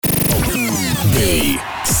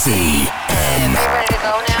BCM. Ready to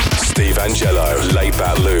go now? Steve Angelo,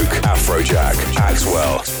 Laidback Luke, Afrojack,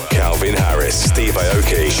 Axwell, Calvin Harris, Steve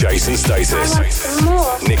Aoki, Jason Status,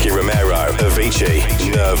 Nicky Romero, Avicii,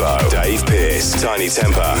 Nervo, Dave Pearce, Tiny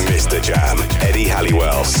Temper, Mr. Jam, Eddie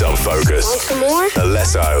Halliwell, Subfocus, Want some more?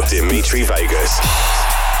 Alesso, Dimitri Vegas.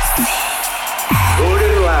 Good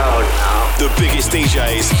and loud now. The biggest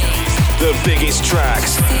DJs, the biggest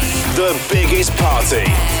tracks, the biggest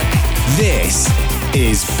party. This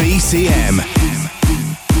is BCM.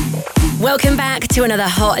 Welcome back to another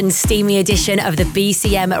hot and steamy edition of the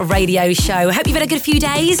BCM radio show. Hope you've had a good few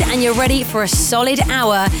days and you're ready for a solid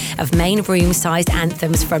hour of main room-sized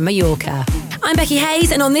anthems from Mallorca. I'm Becky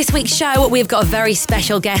Hayes, and on this week's show, we've got a very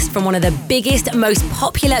special guest from one of the biggest, most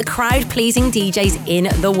popular crowd-pleasing DJs in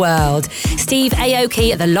the world, Steve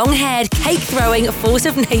Aoki, the long-haired, cake-throwing force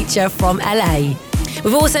of nature from LA.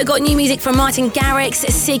 We've also got new music from Martin Garrix,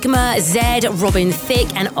 Sigma, Zed, Robin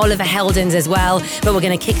Thicke and Oliver Heldens as well. But we're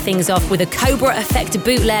going to kick things off with a Cobra Effect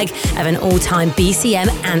bootleg of an all-time BCM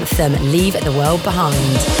anthem, Leave the World Behind.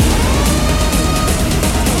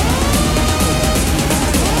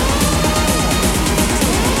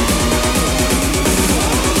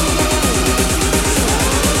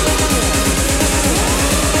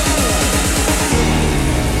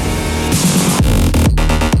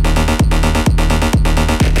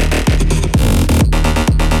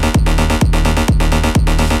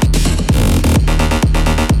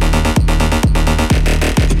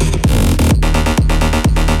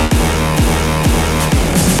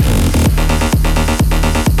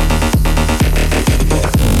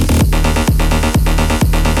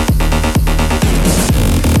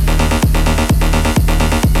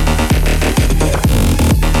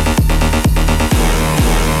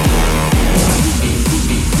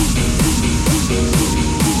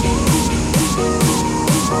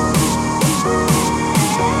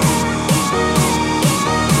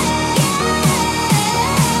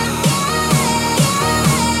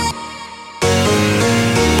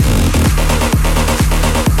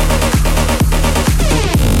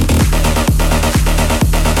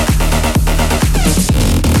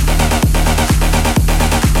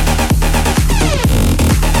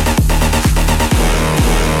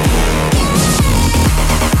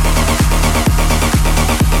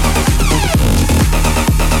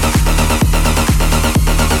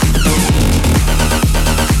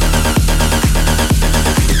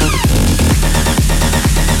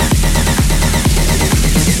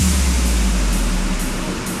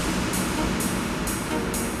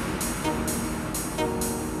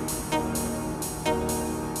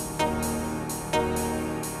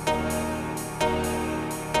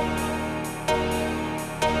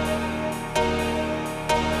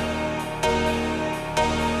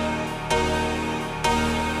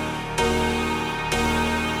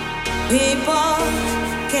 People,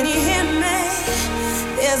 can you hear me?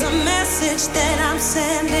 There's a message that I'm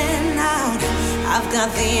sending out. I've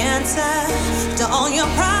got the answer to all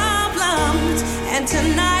your problems, and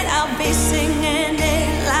tonight I'll be singing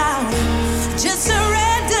it loud. Just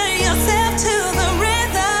surrender yourself to the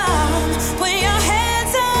rhythm. Put your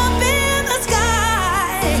hands up in the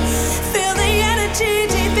sky. Feel the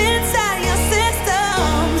energy deep inside your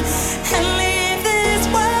system, and leave this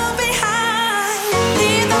world behind.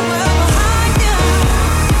 Leave the world.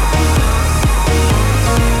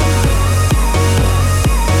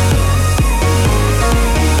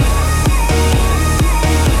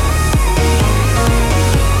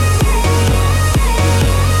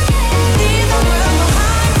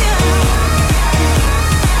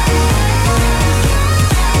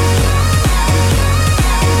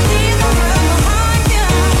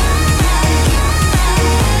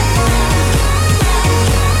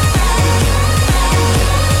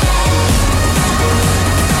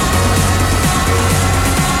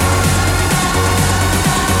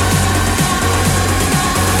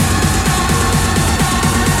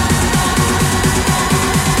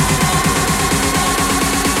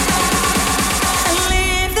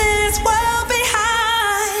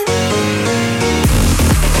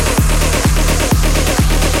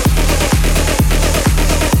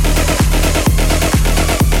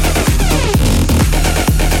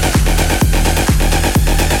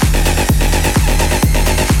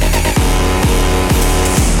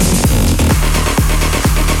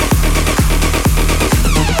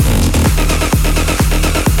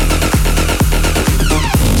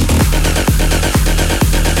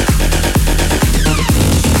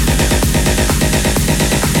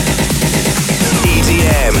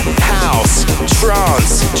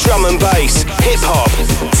 drum and bass, hip-hop,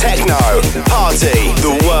 techno, party.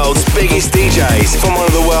 The world's biggest DJs from one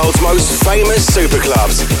of the world's most famous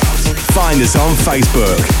superclubs. Find us on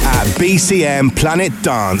Facebook at BCM Planet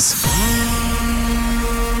Dance.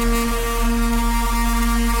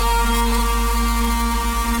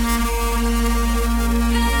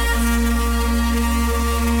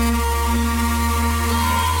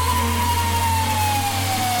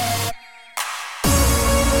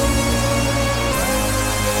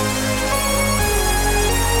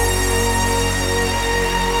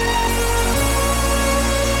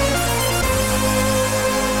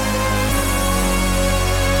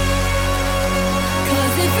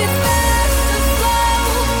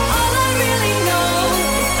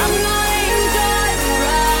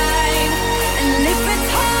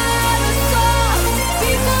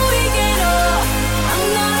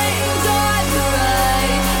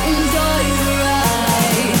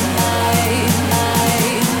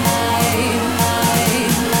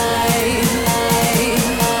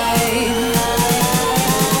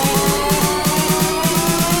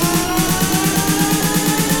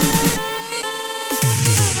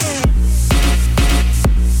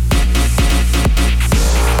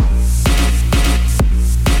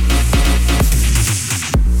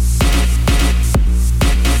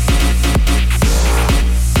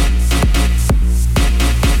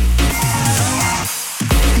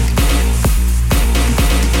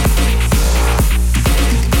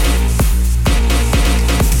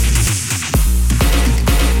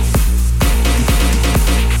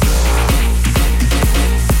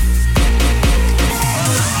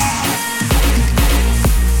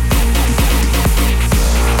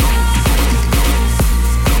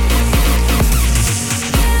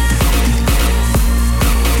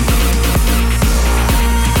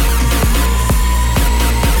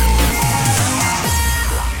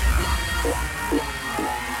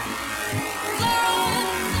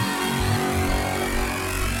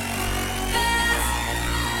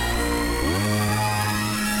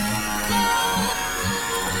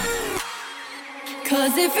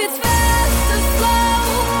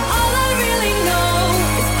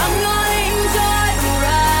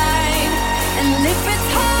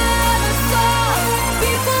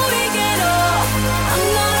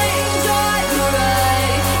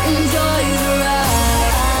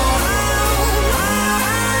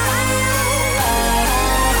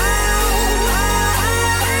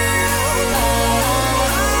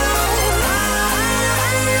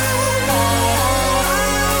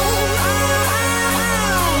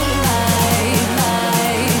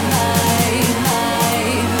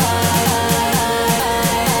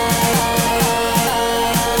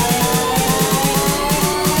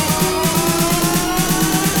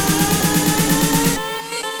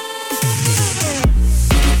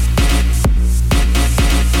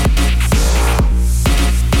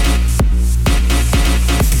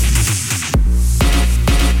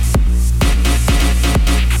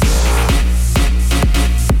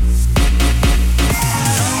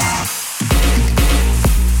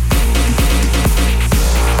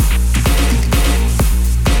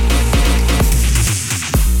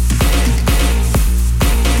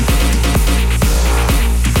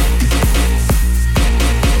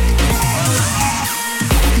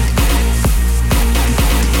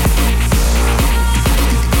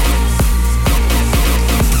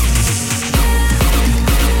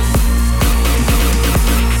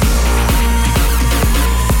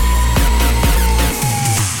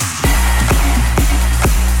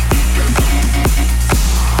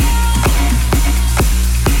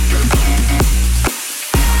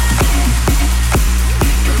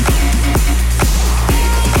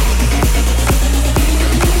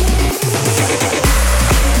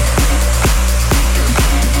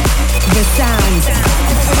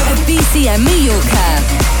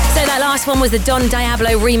 One was the Don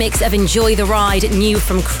Diablo remix of Enjoy the Ride, new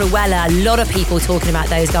from Cruella. A lot of people talking about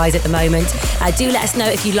those guys at the moment. Do let us know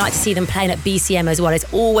if you'd like to see them playing at BCM as well. It's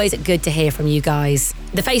always good to hear from you guys.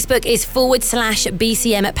 The Facebook is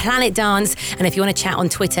 /BCM Planet Dance, and if you want to chat on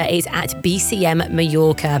Twitter, it's at BCM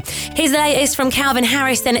Mallorca. Here's the latest from Calvin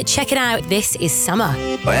Harris, then check it out. This is Summer.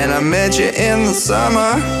 When I met you in the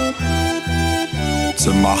summer,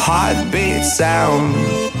 to my heartbeat sound,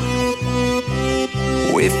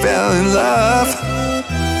 we fell in love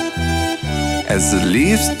as the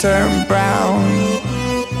leaves turn brown.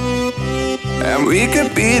 And we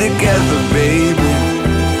could be together, baby,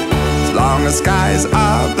 as long as skies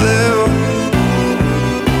are blue.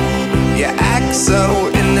 You act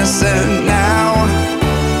so innocent now,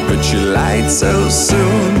 but you lied so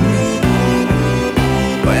soon.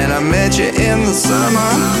 When I met you in the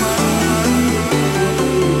summer,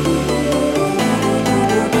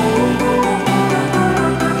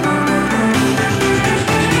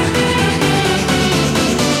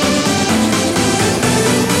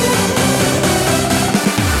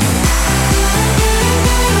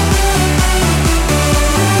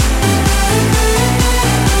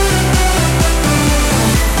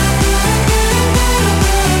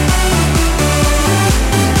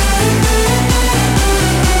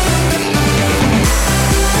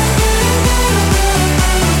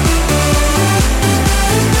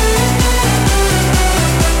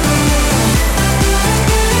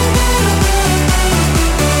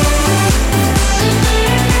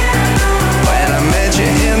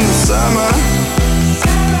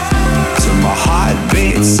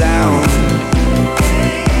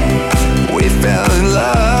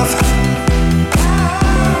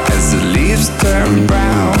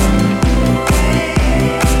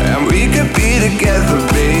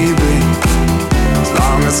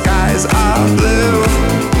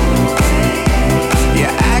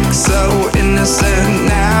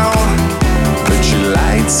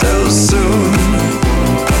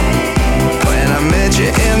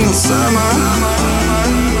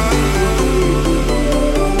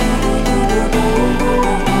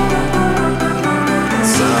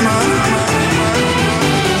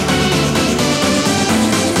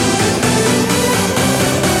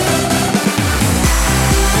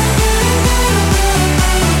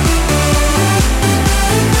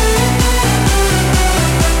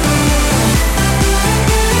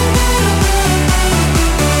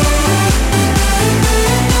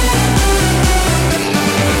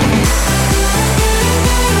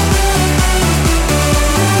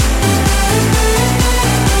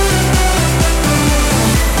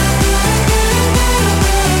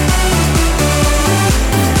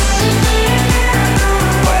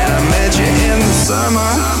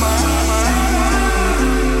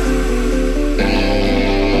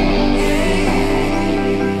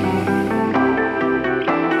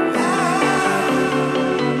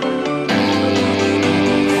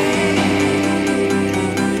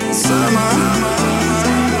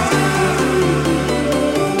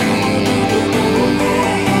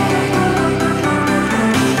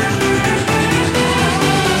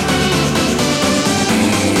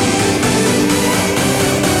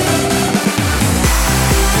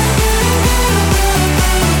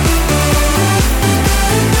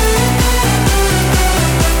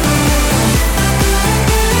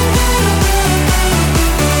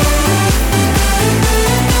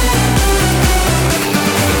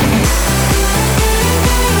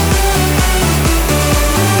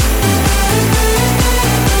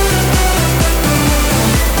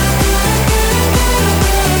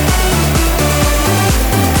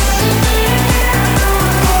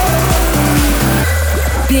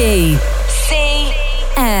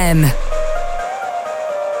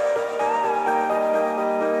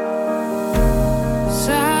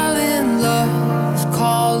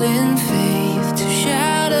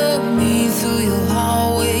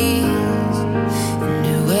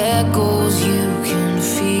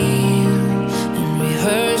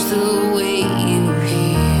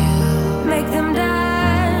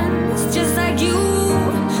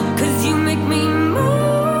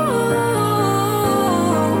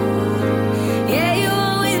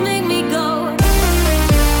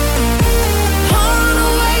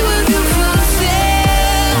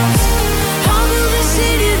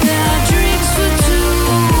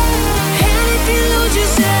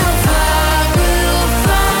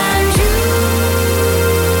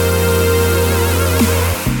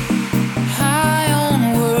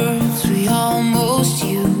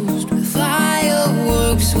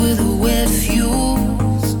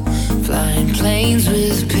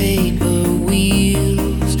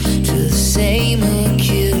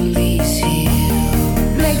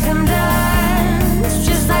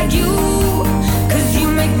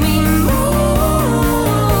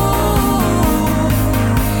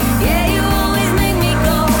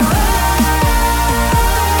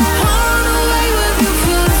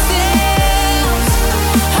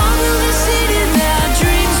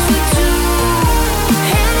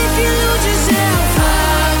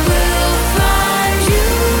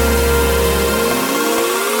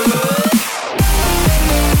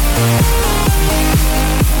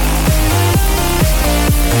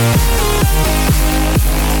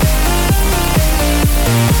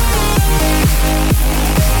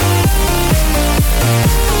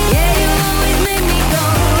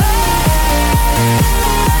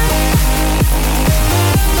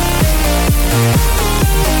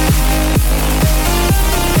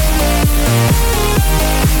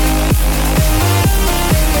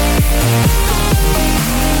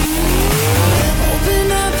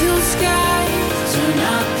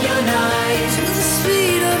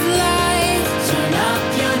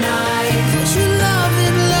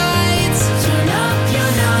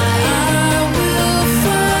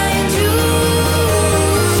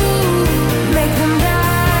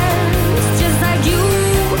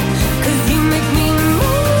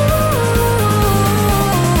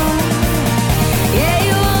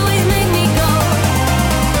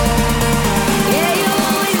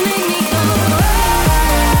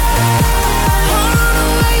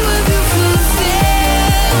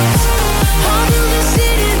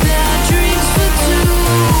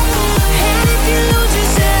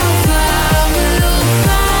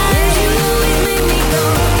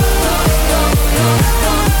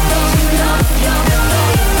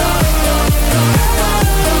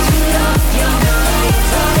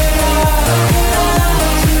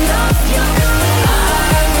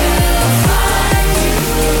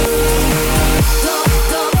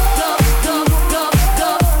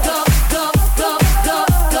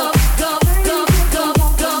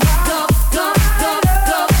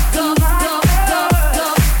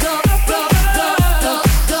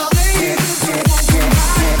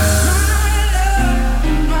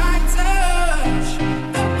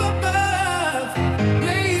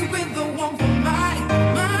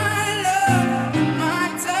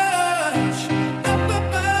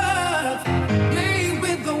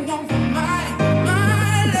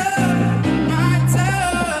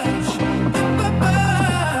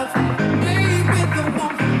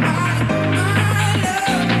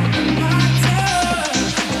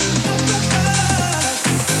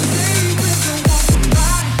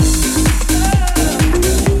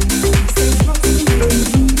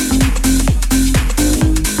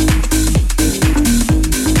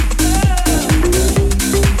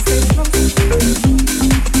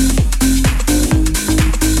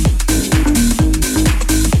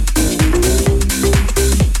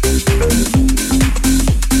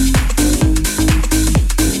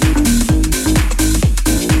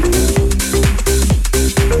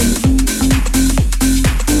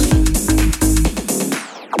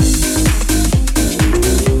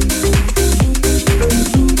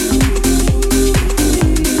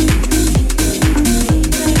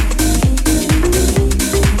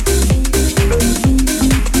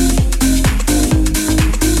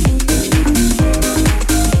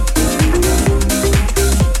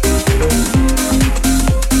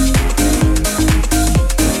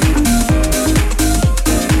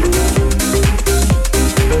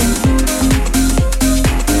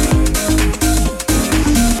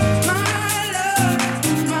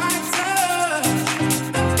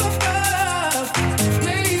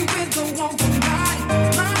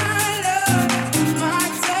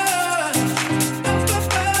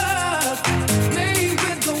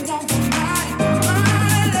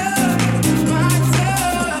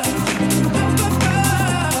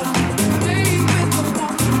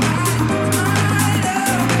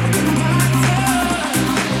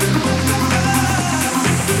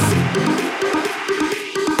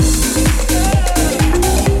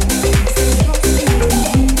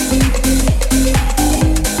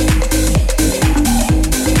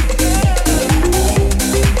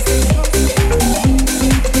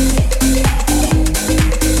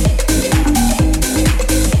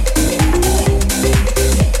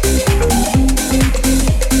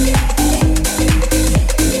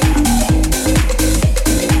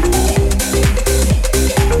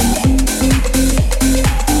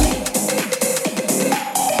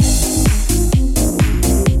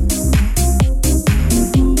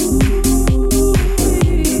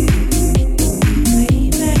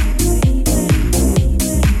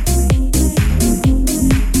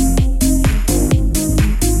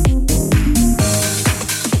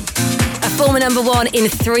 #1 in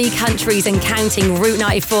 3 countries and counting, Route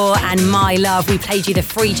 94 and My Love. We played you the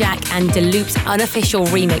Free Jack and Deloop's unofficial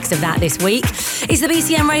remix of that this week. It's the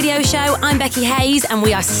BCM Radio Show. I'm Becky Hayes, and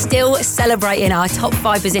we are still celebrating our top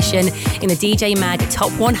 5 position in the DJ Mag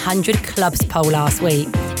Top 100 Clubs poll last week.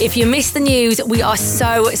 If you missed the news, we are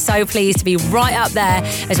so pleased to be right up there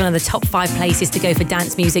as one of the top 5 places to go for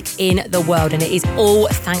dance music in the world, and it is all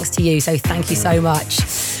thanks to you, so thank you so much.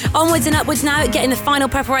 Onwards and upwards now, getting the final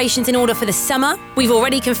preparations in order for the summer. We've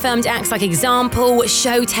already confirmed acts like Example,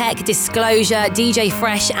 Showtek, Disclosure, DJ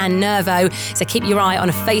Fresh and Nervo, so keep your eye on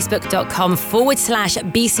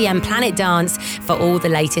facebook.com/BCM Planet Dance for all the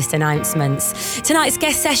latest announcements. Tonight's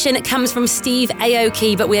guest session comes from Steve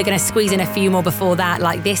Aoki, but we are going to squeeze in a few more before that,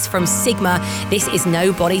 like this from Sigma. This is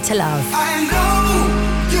Nobody to Love. I know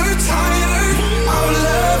you're tired of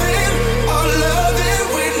loving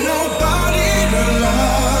with nobody to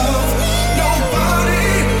love. Nobody.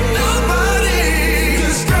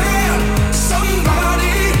 Just grab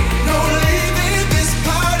somebody. No leaving this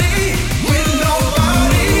party with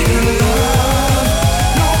nobody to love.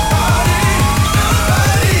 Nobody.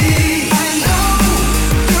 I know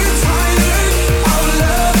you're tired of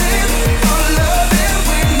loving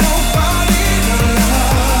with nobody to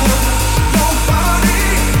love. Nobody.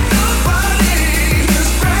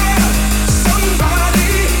 Just grab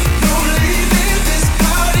somebody. No leaving this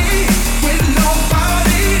party with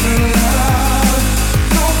nobody to love.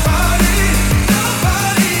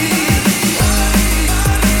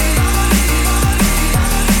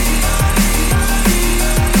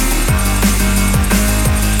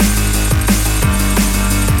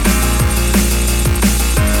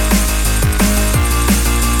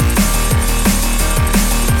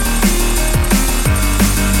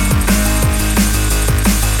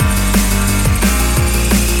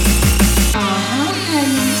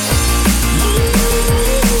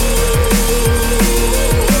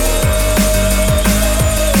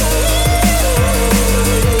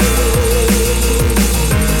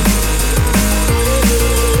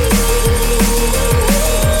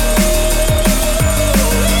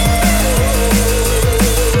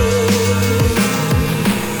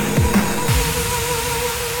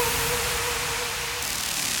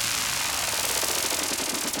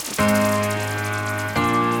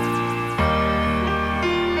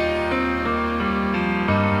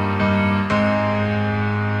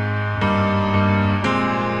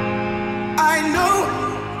 I know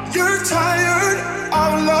you're tired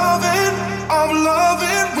of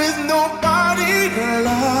loving with nobody to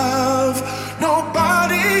love.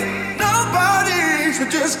 Nobody. So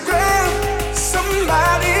just grab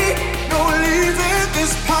somebody. No leaving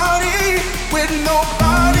this party with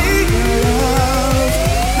nobody to love.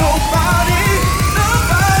 Nobody.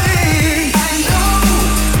 I know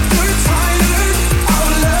you're tired of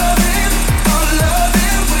loving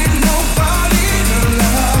with nobody to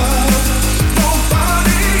love.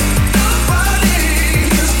 Nobody.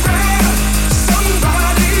 Just grab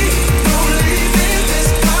somebody. No leaving this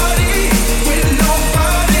party with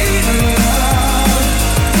nobody to love.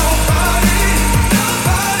 Nobody.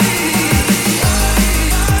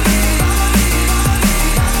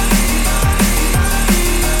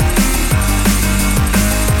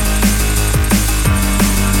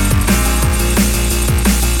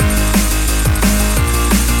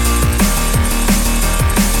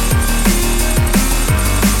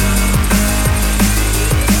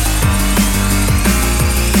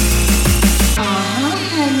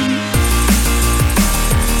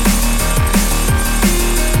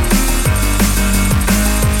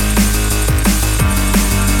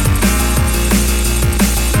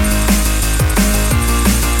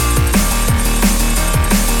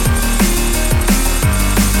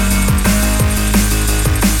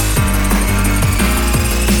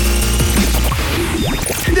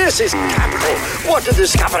 This is capital. What a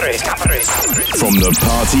discovery. From the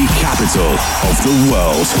party capital of the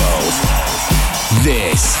world.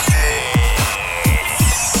 This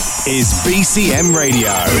is BCM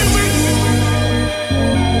Radio.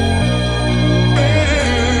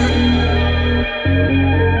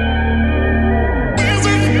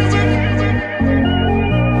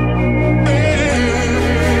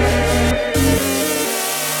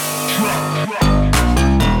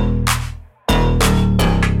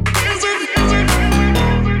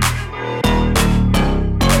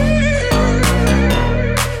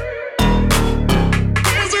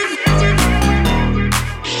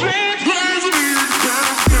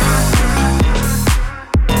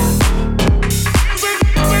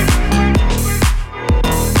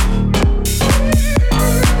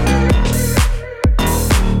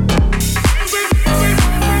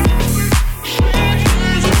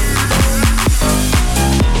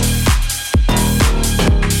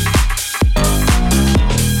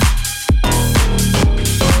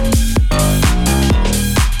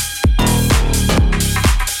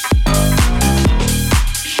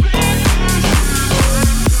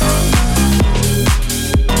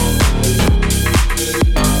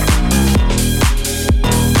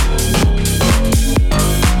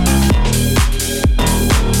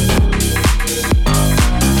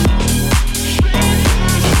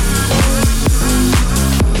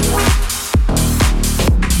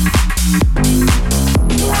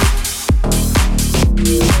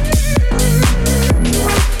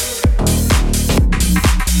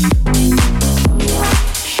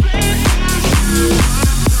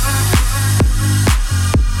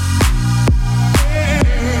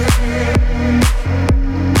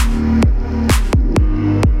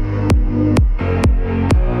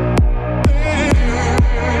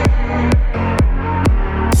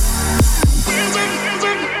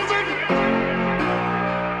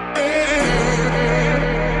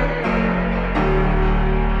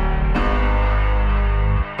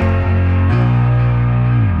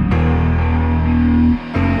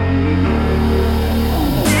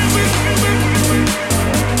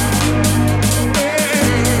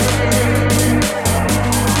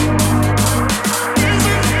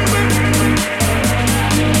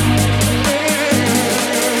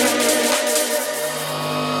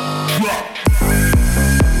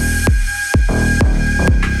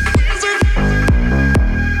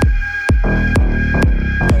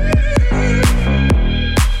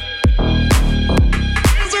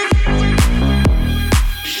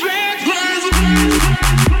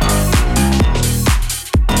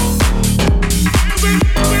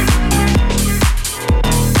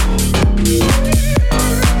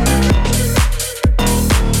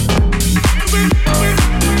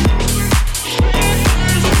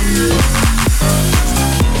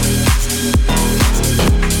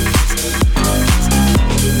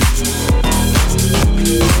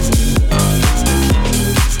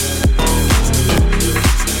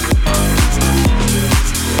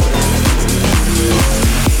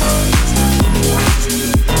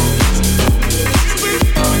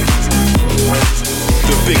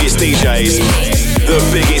 DJs, the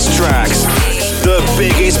biggest tracks, the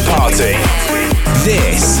biggest party.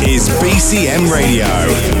 This is BCM Radio.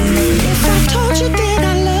 If I told you that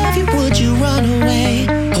I love you, would you run away?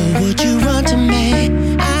 Or would you run to me?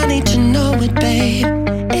 I need to know it, babe.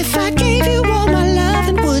 If I gave you all my love,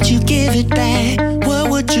 and would you give it back? What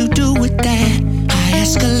would you do with that? I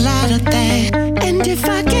ask a lot of that. And if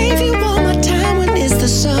I gave you all my time when it's the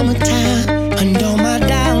summertime, and all my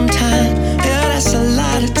downtime, yeah, that's a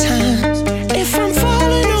lot of times. If I'm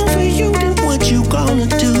falling over you, then what you gonna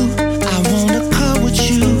do? I wanna come with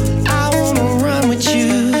you, I wanna run with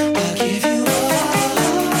you. I'll give you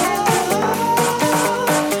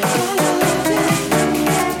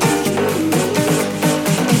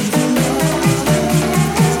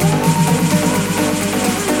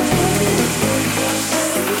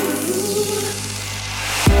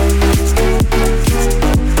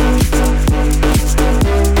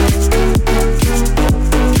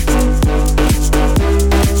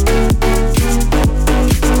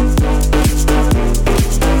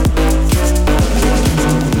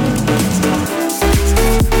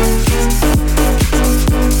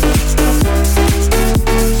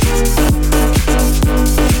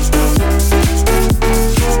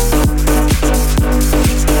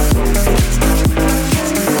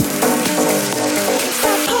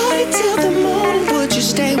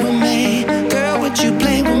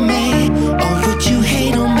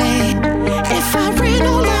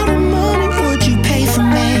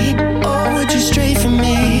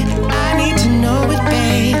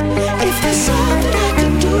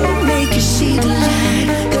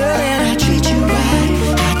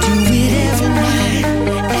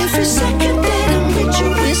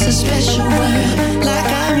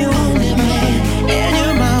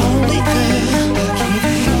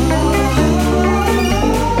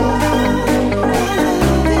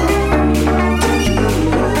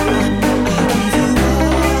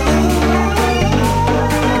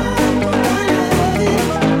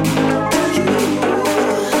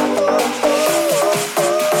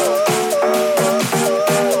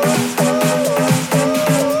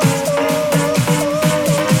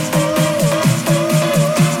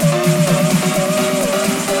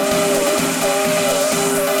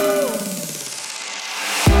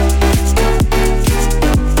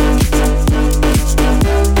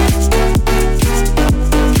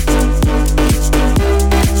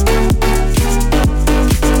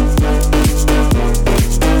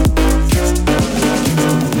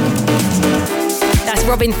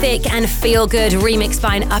Robin Thicke and Feel Good, remixed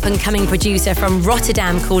by an up-and-coming producer from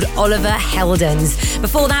Rotterdam called Oliver Heldens.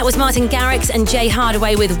 Before that was Martin Garrix and Jay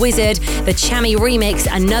Hardaway with Wizard, the Chami remix,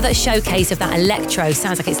 another showcase of that electro.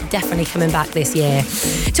 Sounds like it's definitely coming back this year.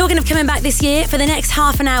 Talking of coming back this year, for the next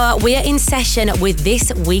half an hour, we are in session with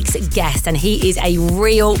this week's guest, and he is a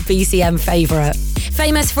real BCM favourite.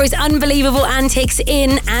 Famous for his unbelievable antics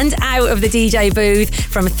in and out of the DJ booth,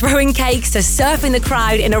 from throwing cakes to surfing the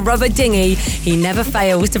crowd in a rubber dinghy, he never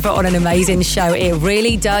fails to put on an amazing show. It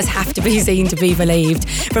really does have to be seen to be believed.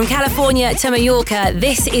 From California to Mallorca,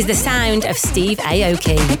 this is the sound of Steve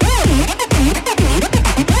Aoki.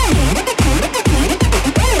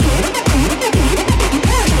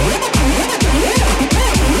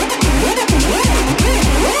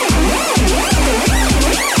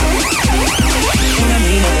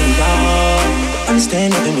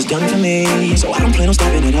 Understand nothing was done for me, so I don't plan on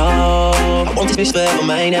stopping at all. I want this bitch forever,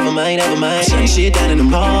 mine, ever mine, ever mine. Shutting shit down in the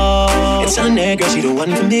mall. It's telling that girl she the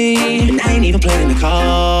one for me, and I ain't even planning the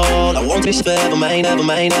call. I want this forever, mine, ever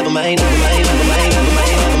mine, ever mine, ever mine, ever mine, ever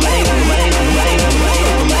mine, ever mine, ever mine, ever mine, ever mine,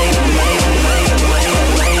 ever mine, ever mine, ever mine, ever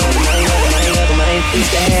mine, ever mine, ever mine, ever mine.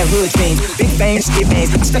 Used to have hood dreams, big fame, skip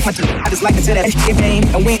names. I stuck my I just like to tell that shit game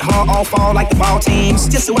and went hard all fall like the ball teams,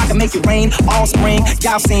 just so I can make it rain all spring.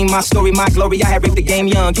 Y'all seen my story, my glory. I had ripped the game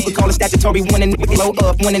young. You could call it statutory when a nigga blow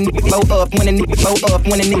up, when a nigga blow up, when a nigga blow up,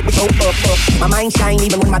 when a nigga blow up. My mind shine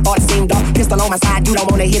even when my thoughts seem dark. Pistol on my side, you don't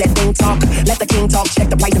wanna hear that thing talk. Let the king talk, check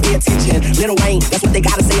the price and pay attention. Lil Wayne, that's what they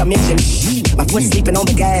gotta say or mention. My foot sleeping on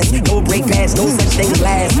the gas, no brake pads, no such thing as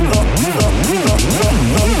last.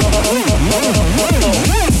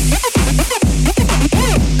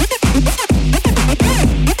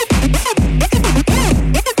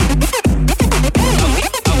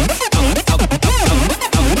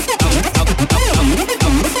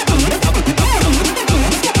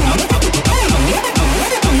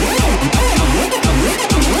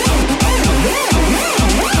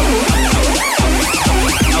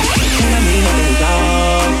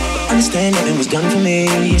 Nothing was done for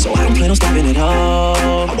me, so I don't plan on stopping at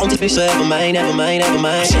all. I want this bitch forever mine, ever mine, ever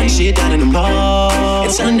mine. Shutting shit down in the mall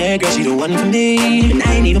and telling that girl she the one for me. And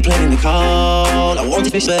I ain't even planning the call. I want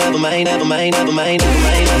this bitch forever mine, ever mine, ever mine, ever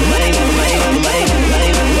mine, ever mine, ever mine, ever mine, ever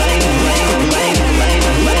mine, ever mine, ever mine, ever mine,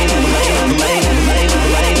 ever mine, ever mine, ever mine, ever mine, ever mine,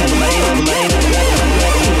 ever mine, ever mine, ever mine.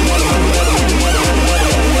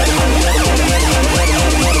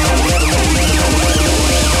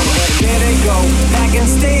 Back in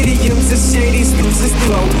stadiums, the shady spruces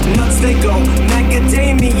glow. Nuts they go,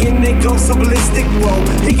 macadamian they go so ballistic. Whoa,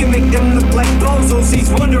 he can make them look like bozos. He's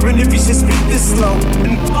wondering if he should speak this slow.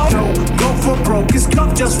 And oh no, go for broke. His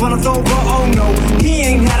cup just runneth over. Oh no, he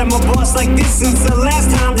ain't had him a boss like this since the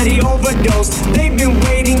last time that he overdosed. They've been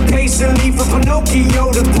waiting patiently for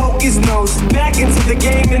Pinocchio to poke his nose back into the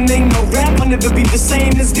game, and they know rap will never be the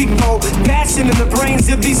same as before. Passion in the brains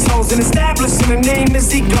of these hoes and establishing a name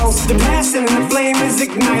as he goes. The passion and the flame is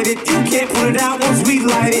ignited. You can't put it out once we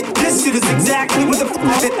light it. This shit is exactly what the f***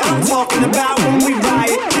 that I'm talking about when we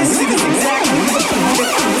riot. This shit is exactly what the f***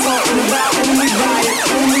 that I'm talking about when we riot.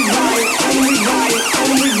 When we riot, when we riot,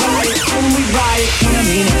 when we riot, when we riot. When I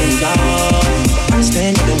mean nothing, dog.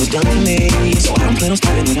 Understand nothing was done for me, so I don't plan on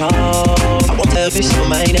stopping it all. I want that bitch ever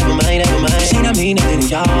mine, ever mine, ever mine. Saying I mean nothing,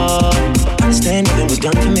 y'all. Understand nothing was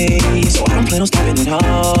done for me, so I don't plan on stopping it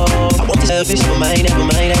all. I want that bitch ever mine, ever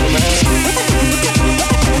mine, ever mine.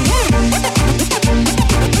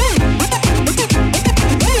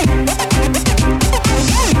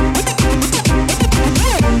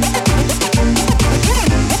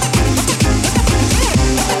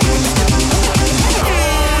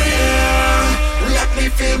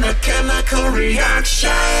 Chemical reaction.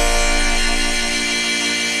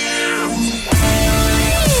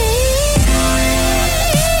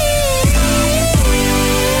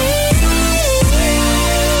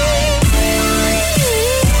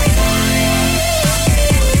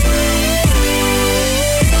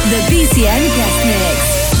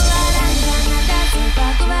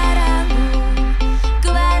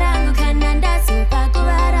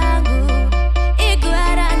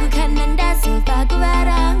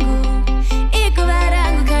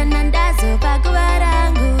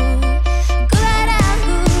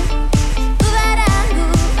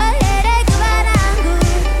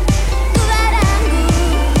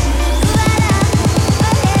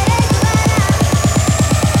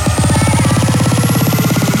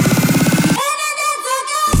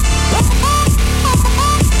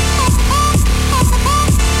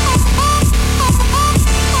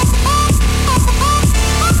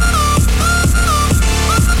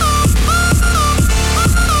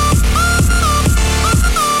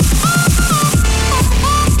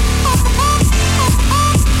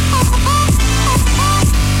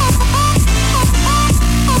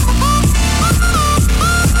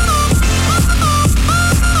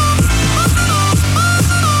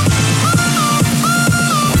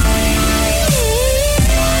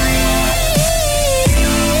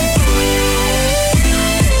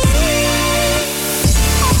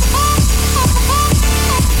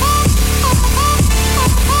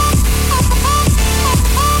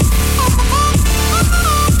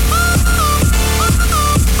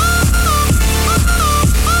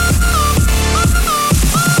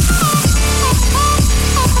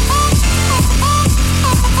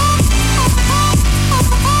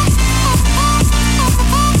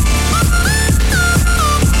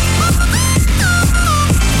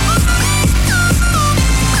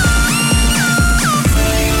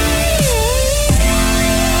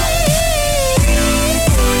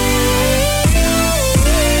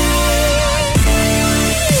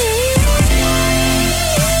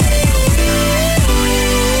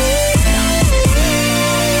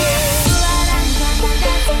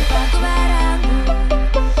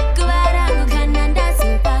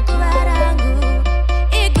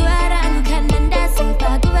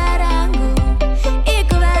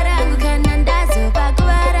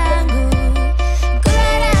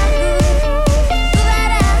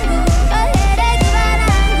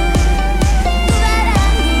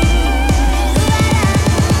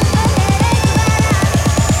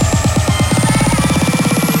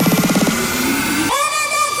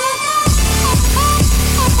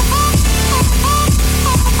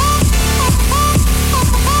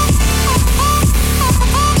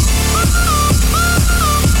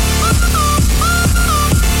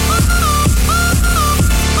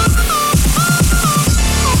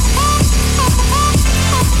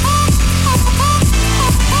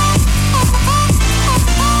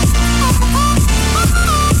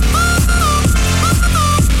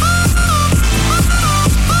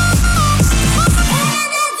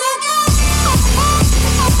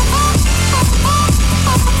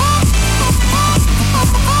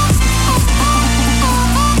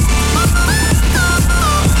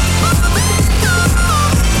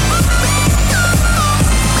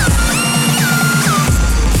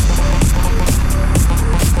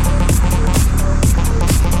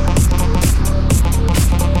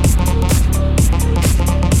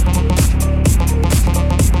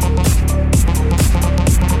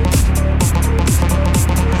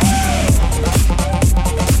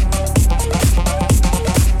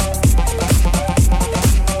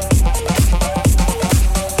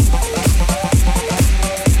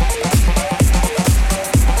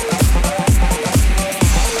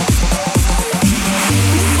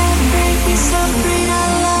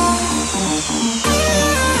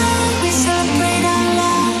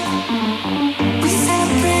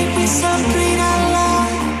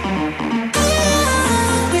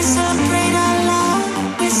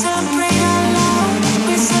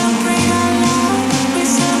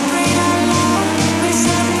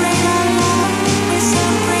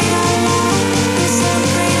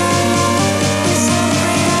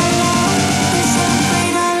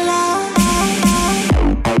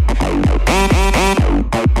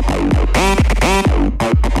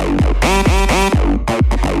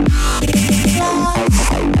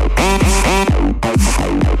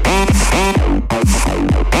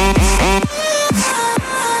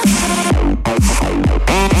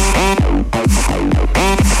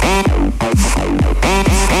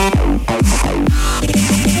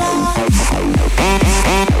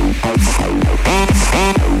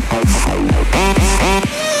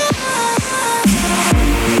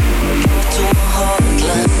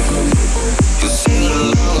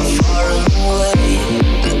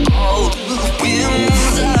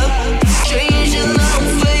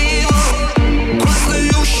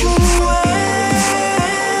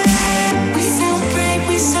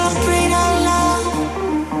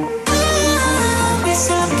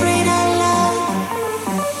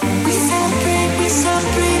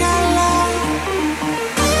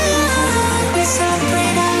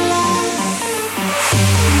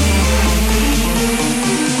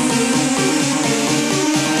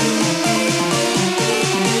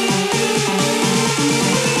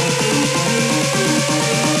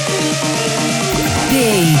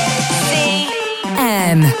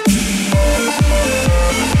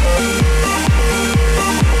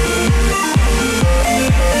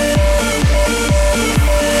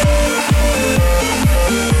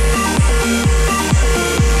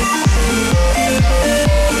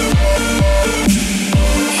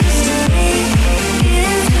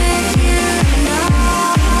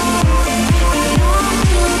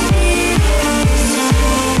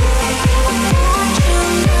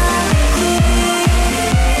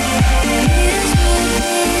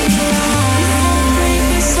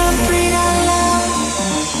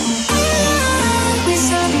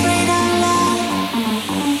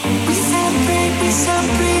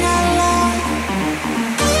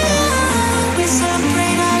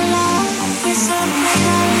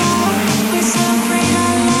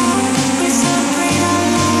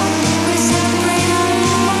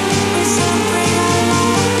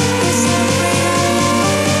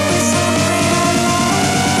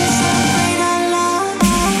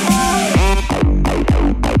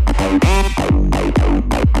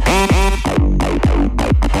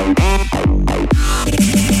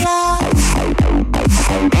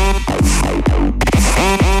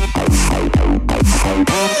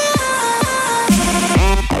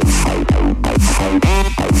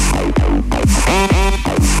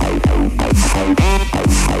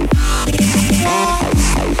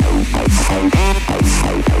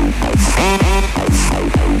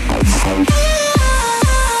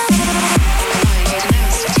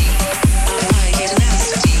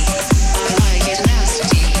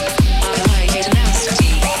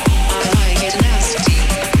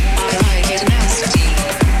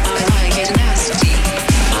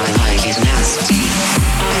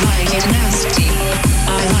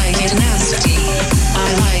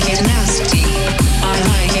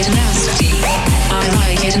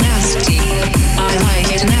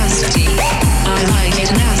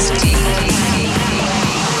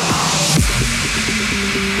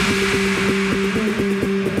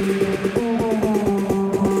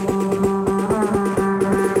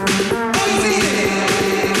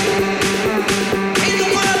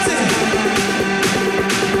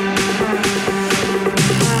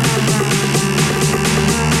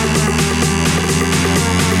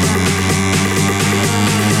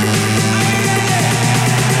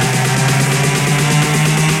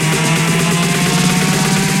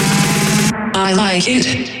 I like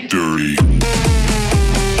it dirty.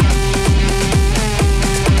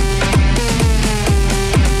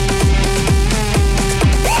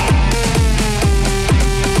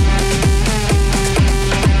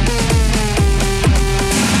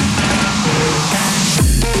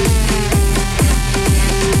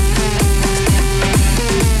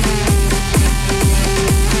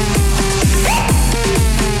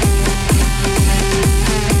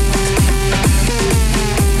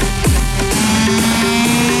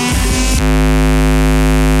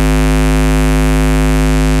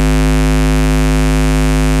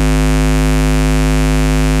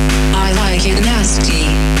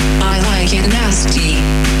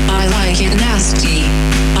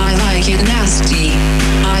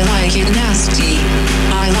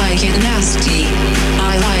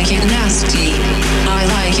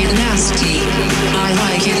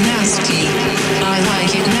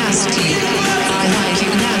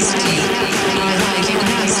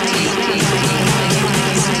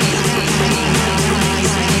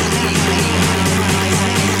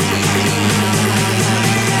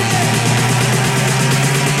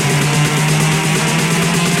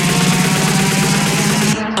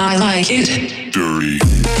 I like it dirty.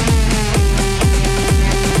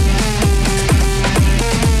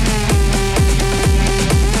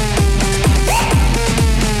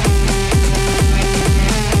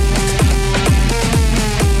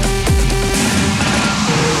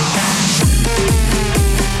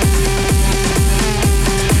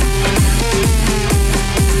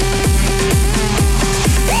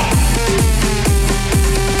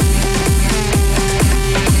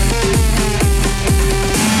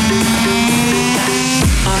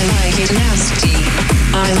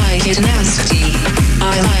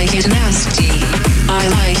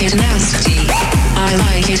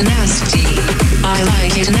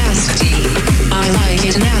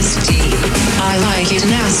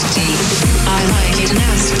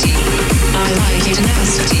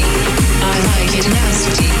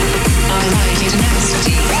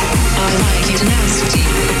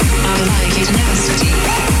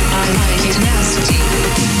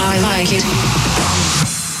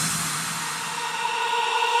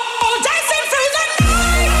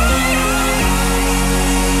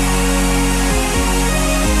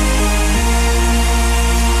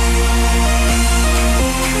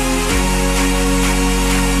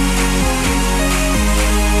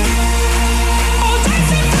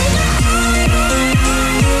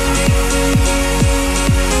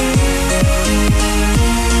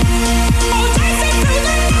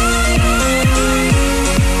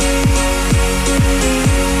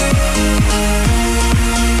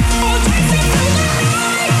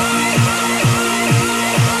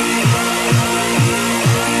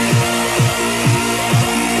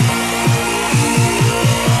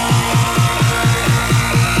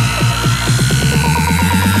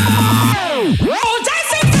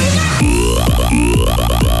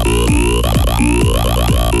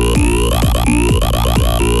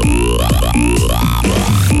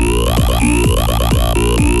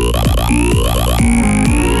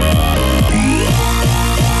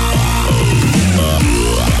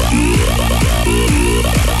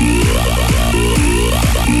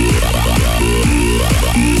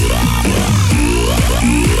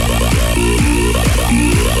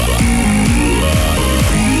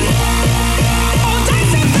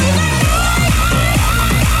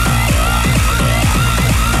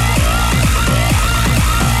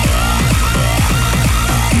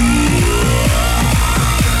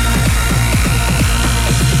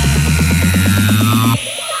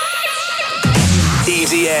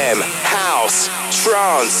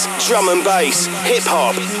 Drum and bass,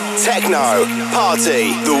 hip-hop, techno,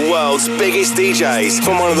 party. The world's biggest DJs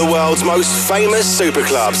from one of the world's most famous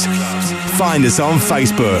superclubs. Find us on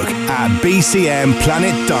Facebook at BCM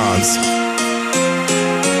Planet Dance.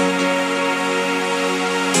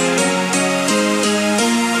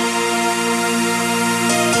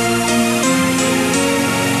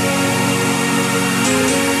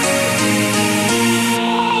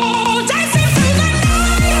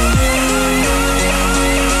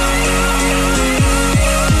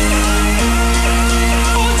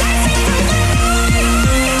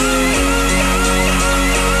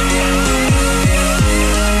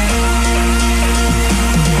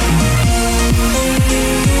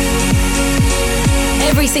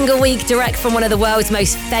 week, direct from one of the world's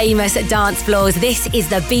most famous dance floors. This is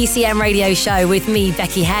the BCM Radio Show with me,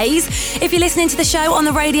 Becky Hayes. If you're listening to the show on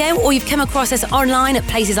the radio or you've come across us online at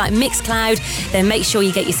places like Mixcloud, then make sure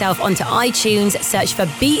you get yourself onto iTunes, search for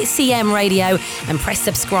BCM Radio and press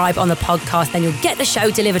subscribe on the podcast. Then you'll get the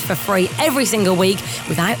show delivered for free every single week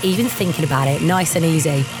without even thinking about it. Nice and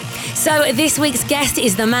easy. So this week's guest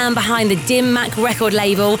is the man behind the Dim Mak record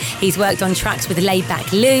label. He's worked on tracks with Laid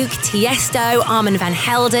Back Luke, Tiesto, Armand van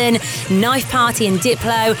Helden, Knife Party and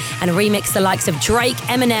Diplo, and remixed the likes of Drake,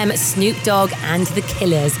 Eminem, Snoop Dogg and The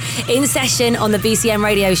Killers. In session on the BCM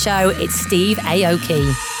Radio Show, it's Steve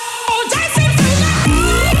Aoki.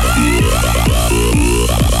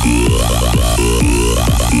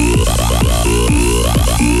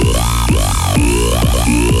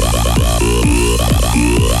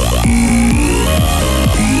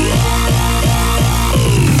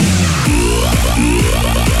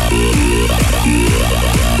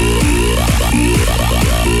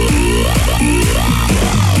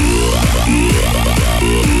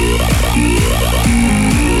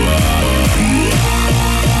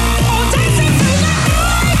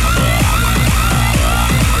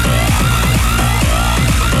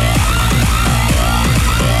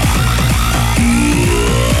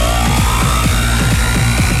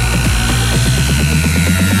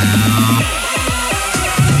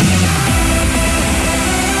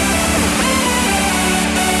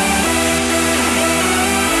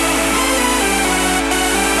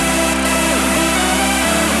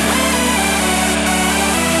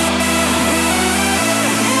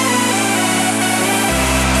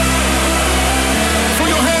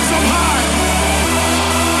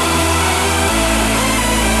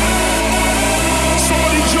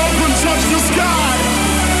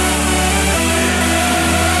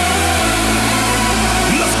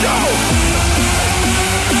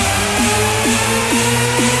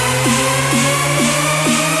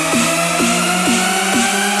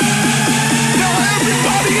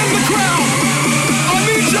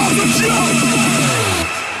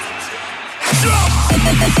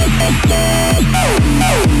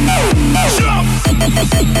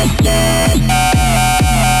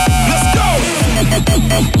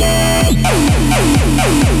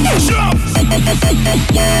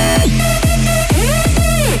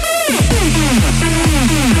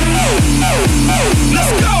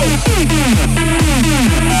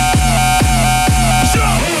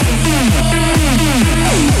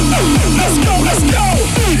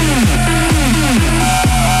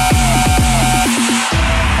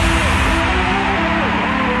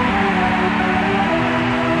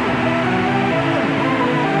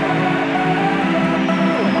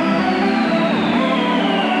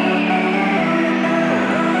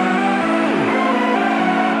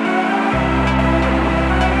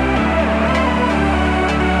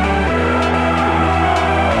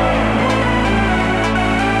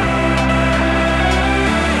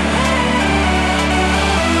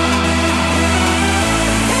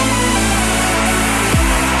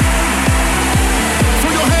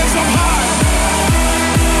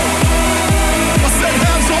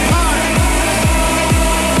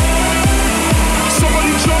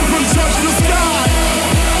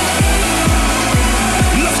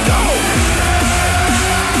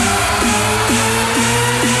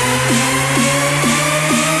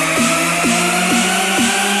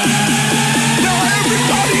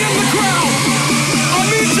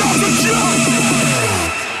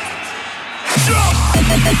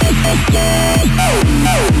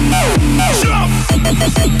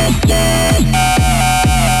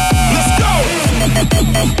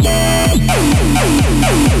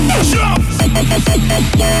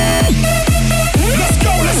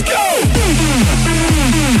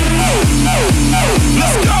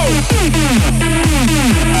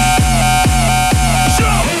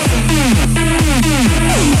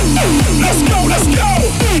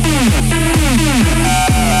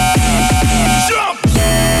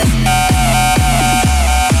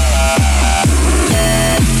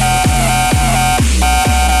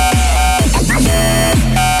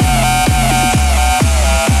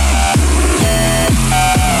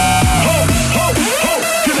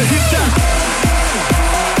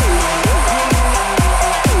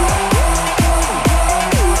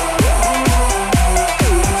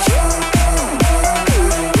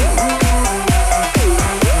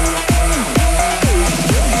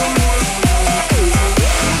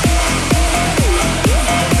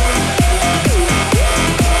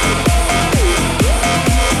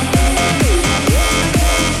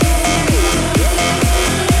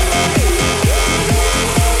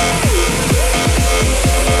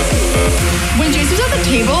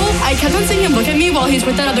 while he's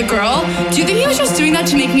with that other girl. Do you think he was just doing that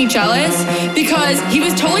to make me jealous? Because he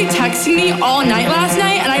was totally texting me all night last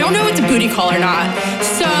night, and I don't know if it's a booty call or not.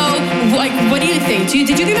 So, like, what do you think? Did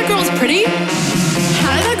you think that girl was pretty?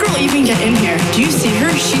 How did that girl even get in here? Do you see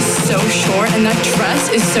her? She's so short, and that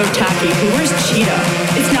dress is so tacky. Who wears cheetah?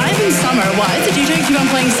 It's not even summer. Why does the DJ keep on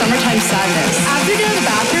playing Summertime Sadness? After you get out of the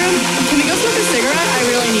bathroom, can we go smoke a cigarette? I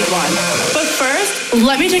really need one. But first,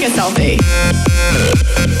 let me take a selfie.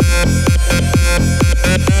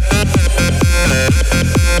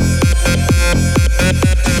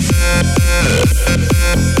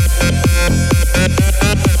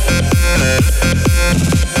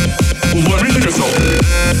 Let me take a selfie.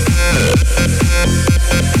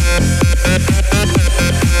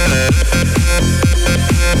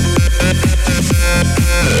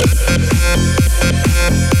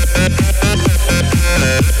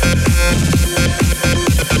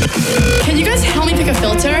 Can you guys help me pick a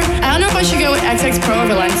filter? I don't know if I should go with XX Pro or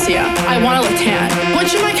Valencia. I want to look tan. What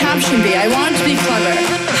should my caption be? I want it to be clever.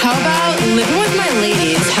 How about living with my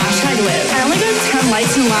ladies? #live. I only got 10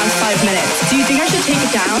 likes in the last 5 minutes. Do you think I should take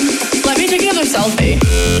it down? Let me take another selfie.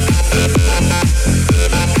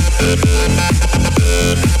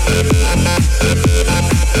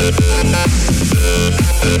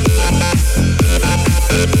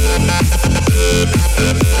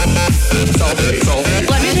 Selfie.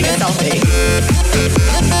 Let me take a selfie.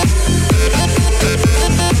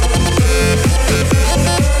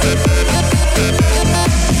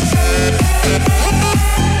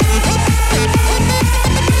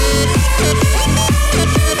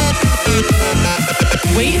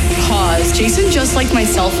 Wait, pause. Jason just liked my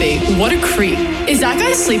selfie. What a creep. Is that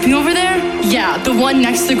guy sleeping over there? Yeah, the one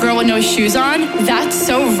next to the girl with no shoes on. That's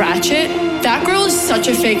so ratchet. That girl is such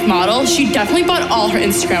a fake model. She definitely bought all her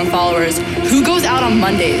Instagram followers. Who goes out on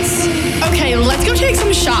Mondays? Okay, let's go take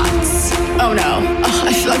some shots. Oh no. Ugh,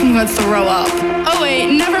 I feel like I'm gonna throw up. Oh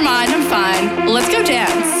wait, never mind, I'm fine. Let's go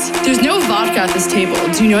dance. There's no vodka at this table.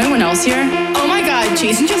 Do you know anyone else here? Oh my god,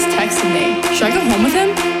 Jason just texted me. Should I go home with him?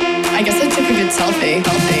 I guess I took a good selfie.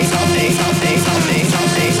 Selfie, selfie, selfie, selfie,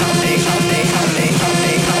 selfie, selfie, selfie, selfie, selfie, selfie,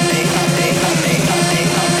 selfie,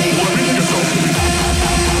 selfie, selfie, selfie.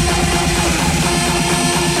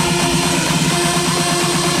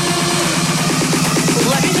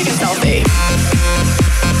 Let me take a selfie.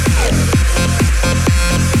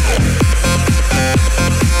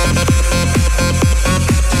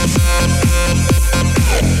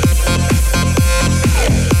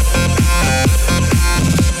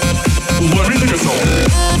 Let me take a selfie.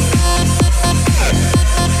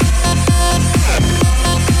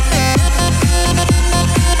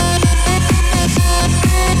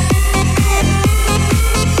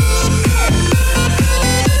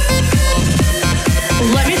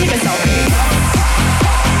 Let me take a selfie. Let me take a selfie.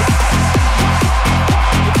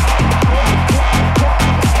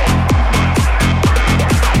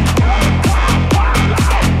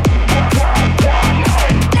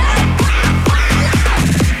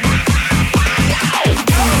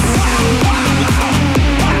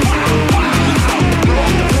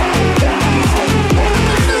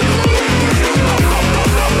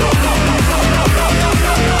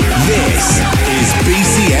 This is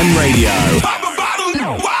BCM Radio.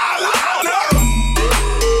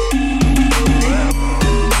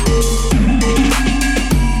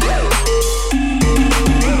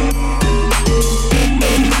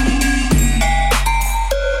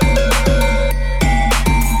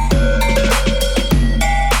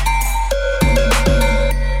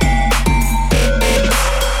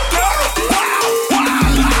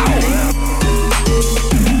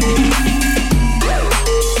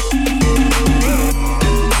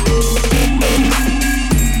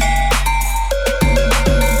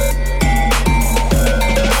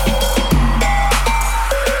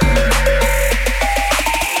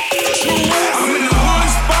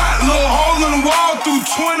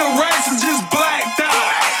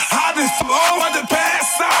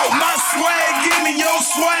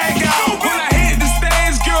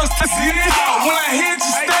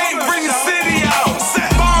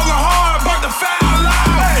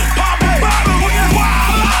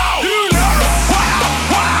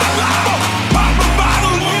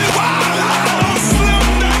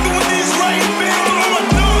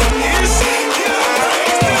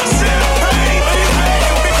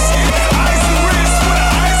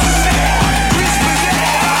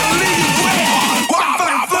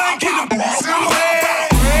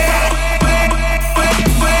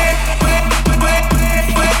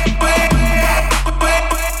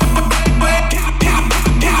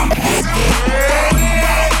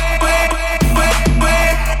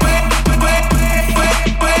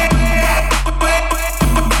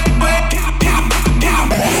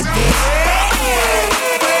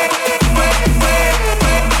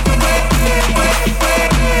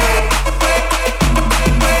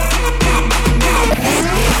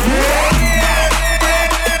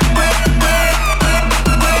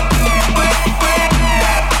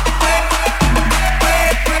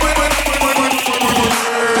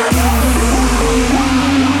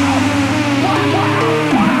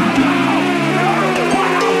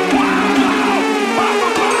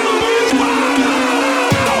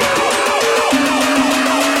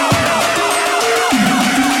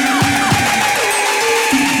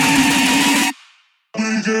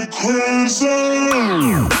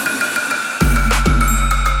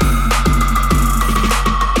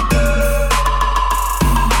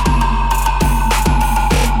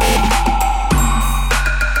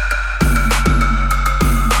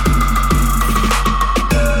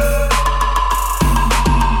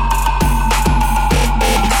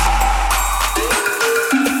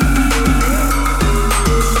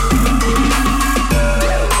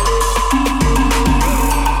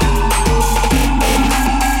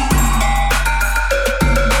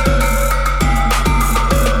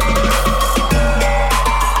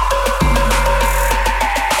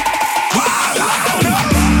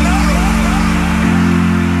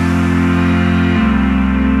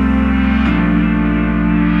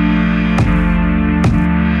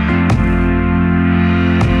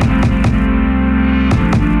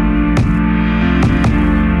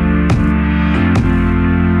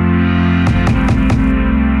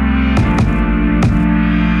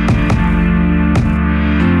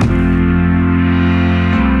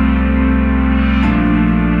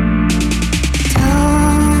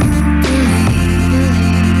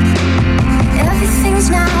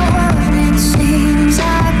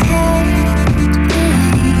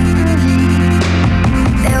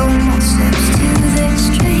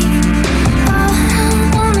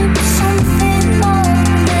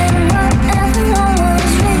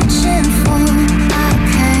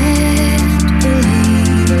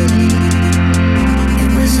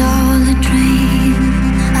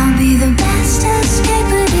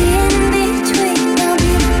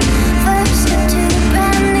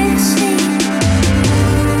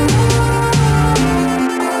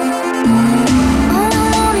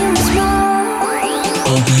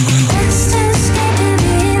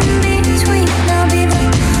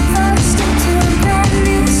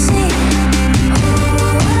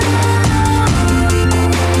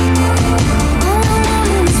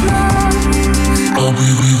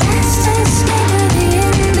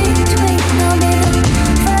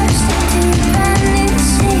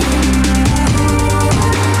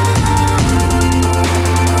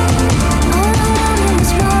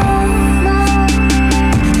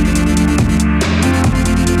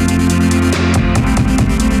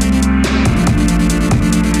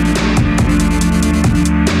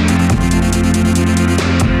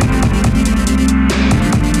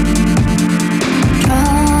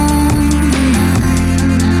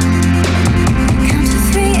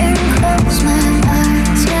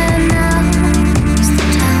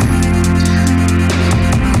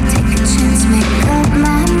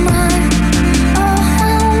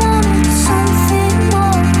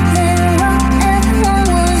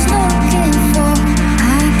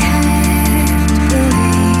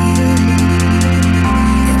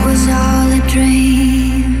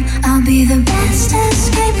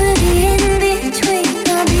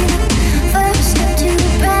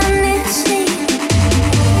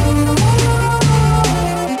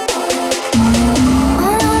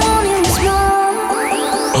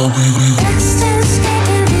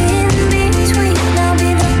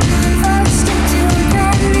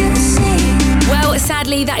 Well,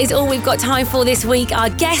 sadly, that is all we've got time for this week. Our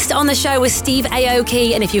guest on the show was Steve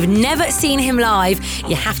Aoki, and if you've never seen him live,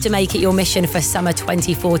 you have to make it your mission for summer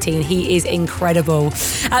 2014. He is incredible.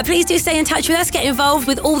 Please do stay in touch with us. Get involved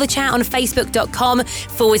with all the chat on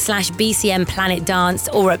facebook.com/BCM Planet Dance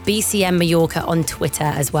or at BCM Mallorca on Twitter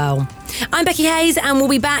as well. I'm Becky Hayes, and we'll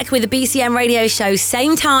be back with the BCM radio show,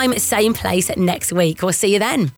 same time, same place next week. We'll see you then.